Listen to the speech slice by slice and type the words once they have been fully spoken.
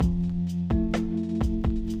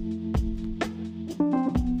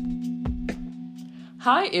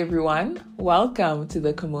Hi everyone, welcome to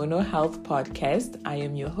the Kimono Health Podcast. I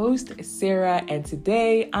am your host, Sarah, and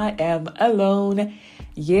today I am alone.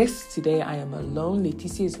 Yes, today I am alone.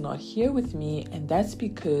 Leticia is not here with me, and that's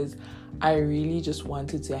because I really just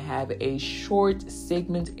wanted to have a short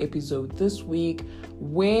segment episode this week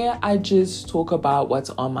where I just talk about what's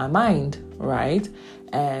on my mind, right?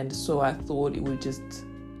 And so I thought it would just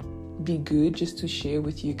be good just to share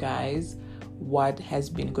with you guys what has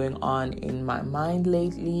been going on in my mind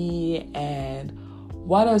lately and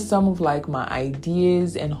what are some of my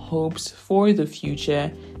ideas and hopes for the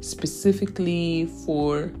future, specifically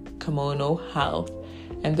for Kimono Health.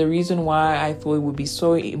 And the reason why I thought it would be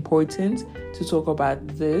so important to talk about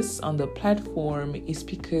this on the platform is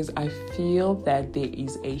because I feel that there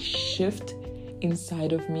is a shift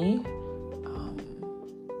inside of me.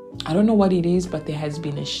 I don't know what it is, but there has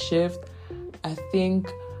been a shift. I think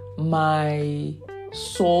my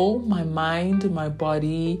soul, my mind, my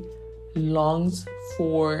body longs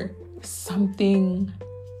for something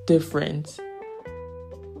different.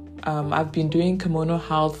 I've been doing Kimono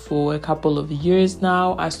Health for a couple of years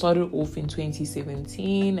now. I started off in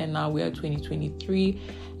 2017 and now we are 2023,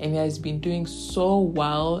 and it has been doing so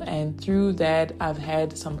well. And through that, I've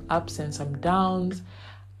had some ups and some downs.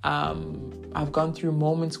 I've gone through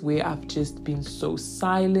moments where I've just been so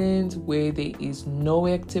silent, where there is no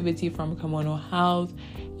activity from Kimono Health,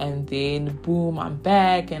 and then boom, I'm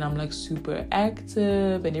back and I'm super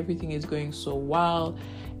active and everything is going so well.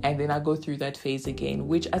 And then I go through that phase again,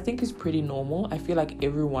 which I think is pretty normal. I feel like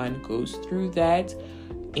everyone goes through that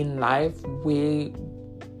in life, where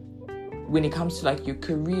when it comes to your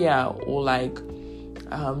career or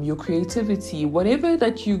your creativity, whatever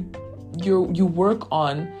that you work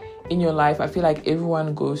on in your life, I feel like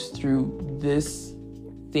everyone goes through this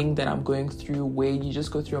thing that I'm going through, where you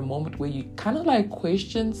just go through a moment where you kind of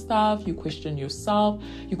question stuff, you question yourself,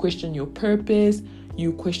 you question your purpose,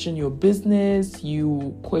 you question your business,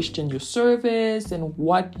 you question your service and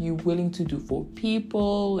what you're willing to do for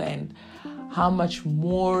people and how much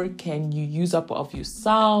more can you use up of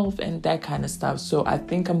yourself and that kind of stuff. So I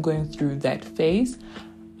think I'm going through that phase.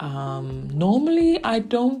 Normally, I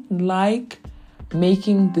don't like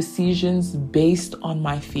making decisions based on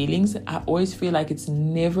my feelings. I always feel like it's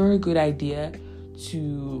never a good idea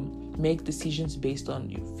to make decisions based on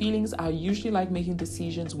your feelings. I usually like making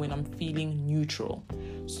decisions when I'm feeling neutral.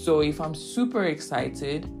 So if I'm super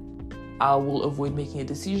excited, I will avoid making a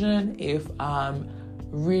decision. If I'm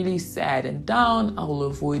really sad and down, I will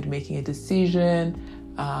avoid making a decision.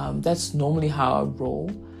 That's normally how I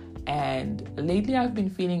roll. And lately I've been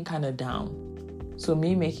feeling kind of down. So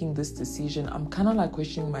me making this decision, I'm kind of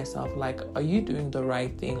questioning myself, are you doing the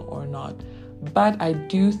right thing or not? But I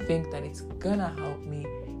do think that it's gonna help me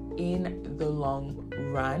in the long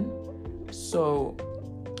run. So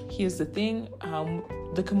here's the thing,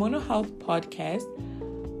 the Kimono Health Podcast,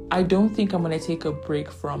 I don't think I'm gonna take a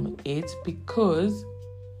break from it because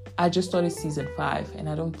I just started season 5 and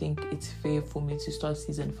I don't think it's fair for me to start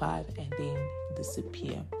season 5 and then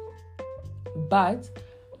disappear. But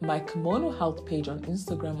my Kimono Health page on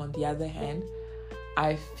Instagram, on the other hand,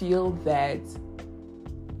 I feel that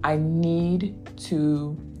I need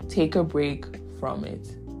to take a break from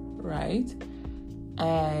it, right?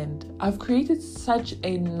 And I've created such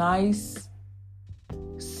a nice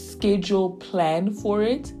schedule plan for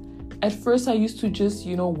it. At first, I used to just,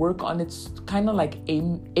 work on it kind of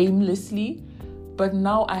aimlessly, but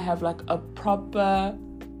now I have a proper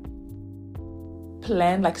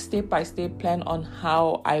plan, step-by-step plan on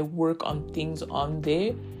how I work on things on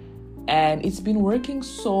there, and it's been working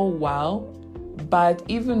so well. But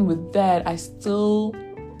even with that, I still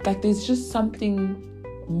there's just something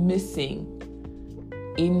missing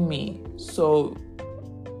in me. So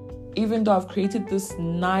even though I've created this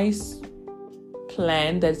nice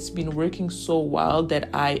plan that's been working so well, that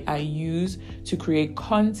I use to create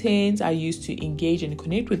content, I use to engage and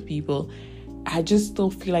connect with people, I just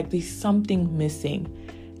still feel like there's something missing.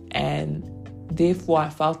 And therefore I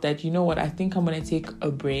felt that, I think I'm going to take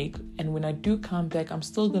a break. And when I do come back, I'm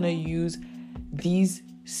still going to use these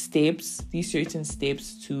certain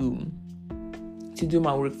steps to do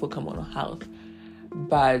my work for Kimono Health.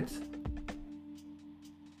 But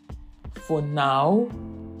for now,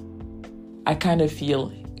 I kind of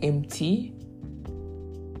feel empty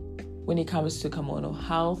when it comes to Kimono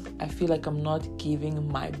Health. I feel like I'm not giving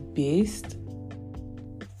my best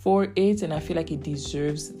for it, and I feel like it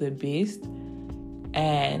deserves the best.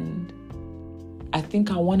 And I think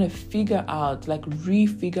I want to refigure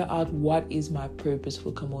out what is my purpose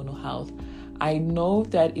for Kimono Health. I know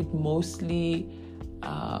that it mostly,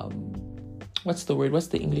 what's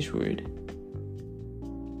the English word?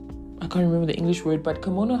 can't remember the English word, but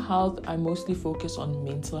Kimono Health, I mostly focus on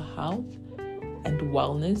mental health and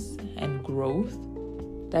wellness and growth.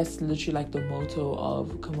 That's literally like the motto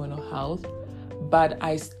of Kimono Health. But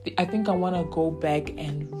I think I want to go back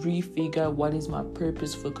and refigure what is my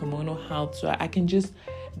purpose for Kimono Health so I can just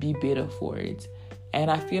be better for it.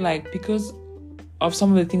 And I feel like because of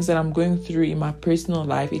some of the things that I'm going through in my personal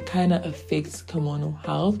life, it kind of affects Kimono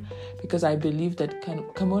Health, because I believe that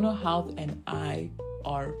Kimono Health and I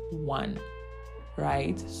are one,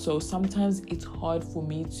 right? So sometimes it's hard for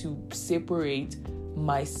me to separate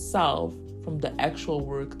myself from the actual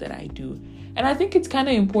work that I do. And I think it's kind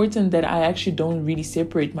of important that I actually don't really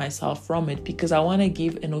separate myself from it, because I want to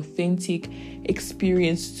give an authentic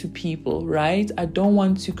experience to people, right? I don't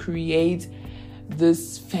want to create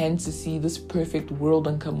this fantasy, this perfect world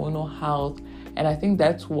on Kimono Health. And I think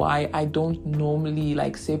that's why I don't normally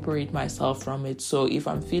like separate myself from it. So if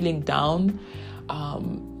I'm feeling down,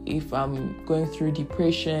 if I'm going through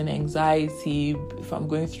depression, anxiety, if I'm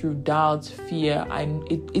going through doubt, fear,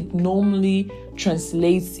 it normally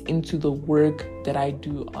translates into the work that I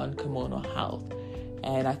do on Kimono Health.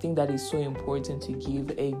 And I think that is so important, to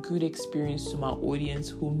give a good experience to my audience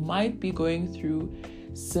who might be going through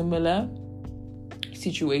similar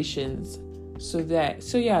situations. So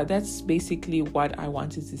yeah, that's basically what I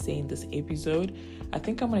wanted to say in this episode. I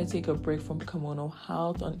think I'm going to take a break from Kimono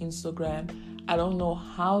Health on Instagram. I don't know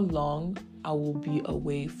how long I will be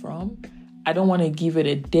away from. I don't want to give it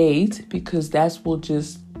a date, because that will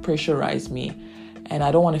just pressurize me. And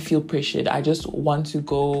I don't want to feel pressured. I just want to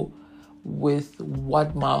go with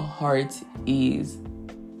what my heart is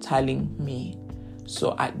telling me.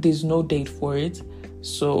 So there's no date for it.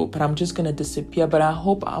 But I'm just going to disappear. But I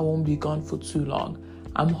hope I won't be gone for too long.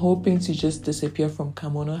 I'm hoping to just disappear from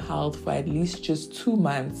Kimono Health for at least just 2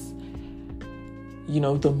 months,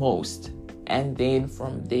 the most. And then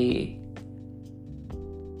from there,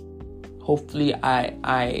 hopefully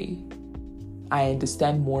I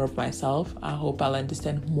understand more of myself. I hope I'll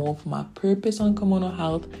understand more of my purpose on Kimono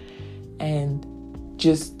Health and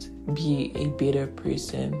just be a better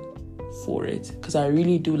person for it, because I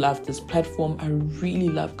really do love this platform. I really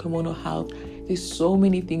love Kimono Health. There's so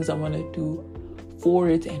many things I want to do for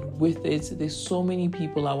it and with it. There's so many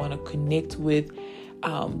people I want to connect with.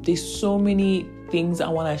 There's so many things I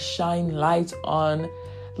want to shine light on.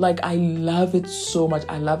 Like, I love it so much.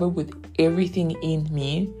 I love it with everything in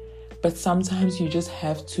me. But sometimes you just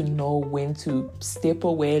have to know when to step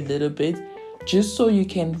away a little bit, just so you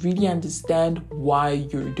can really understand why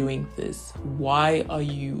you're doing this. Why are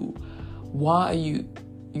you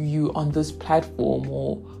on this platform,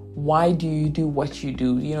 or why do you do what you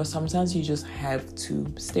do? Sometimes you just have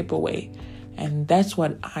to step away, and that's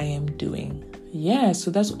what I am doing. Yeah,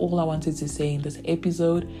 so that's all I wanted to say in this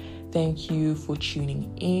episode. Thank you for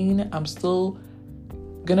tuning in. I'm still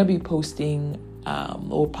gonna be posting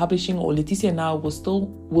or publishing, or Leticia now will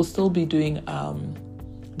still be doing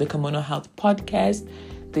the Kimono Health podcast.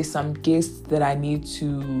 There's some guests that I need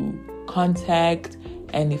to contact,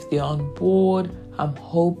 and if they're on board, I'm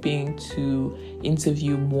hoping to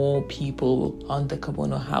interview more people on the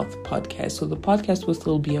Kimono Health podcast. So the podcast will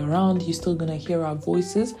still be around. You're still going to hear our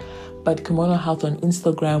voices, but Kimono Health on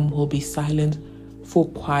Instagram will be silent for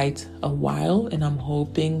quite a while. And I'm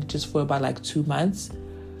hoping just for about like 2 months,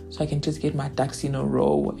 so I can just get my ducks in a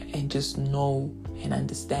row and just know and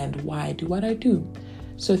understand why I do what I do.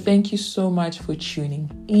 So thank you so much for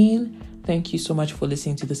tuning in. Thank you so much for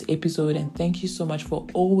listening to this episode, and thank you so much for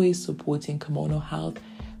always supporting Kimono Health,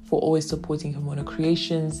 for always supporting Kimono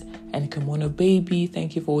Creations and Kimono Baby.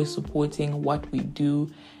 Thank you for always supporting what we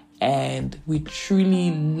do, and we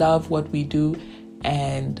truly love what we do,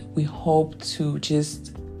 and we hope to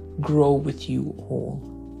just grow with you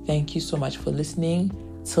all. Thank you so much for listening.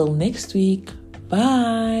 Till next week.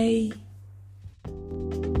 Bye.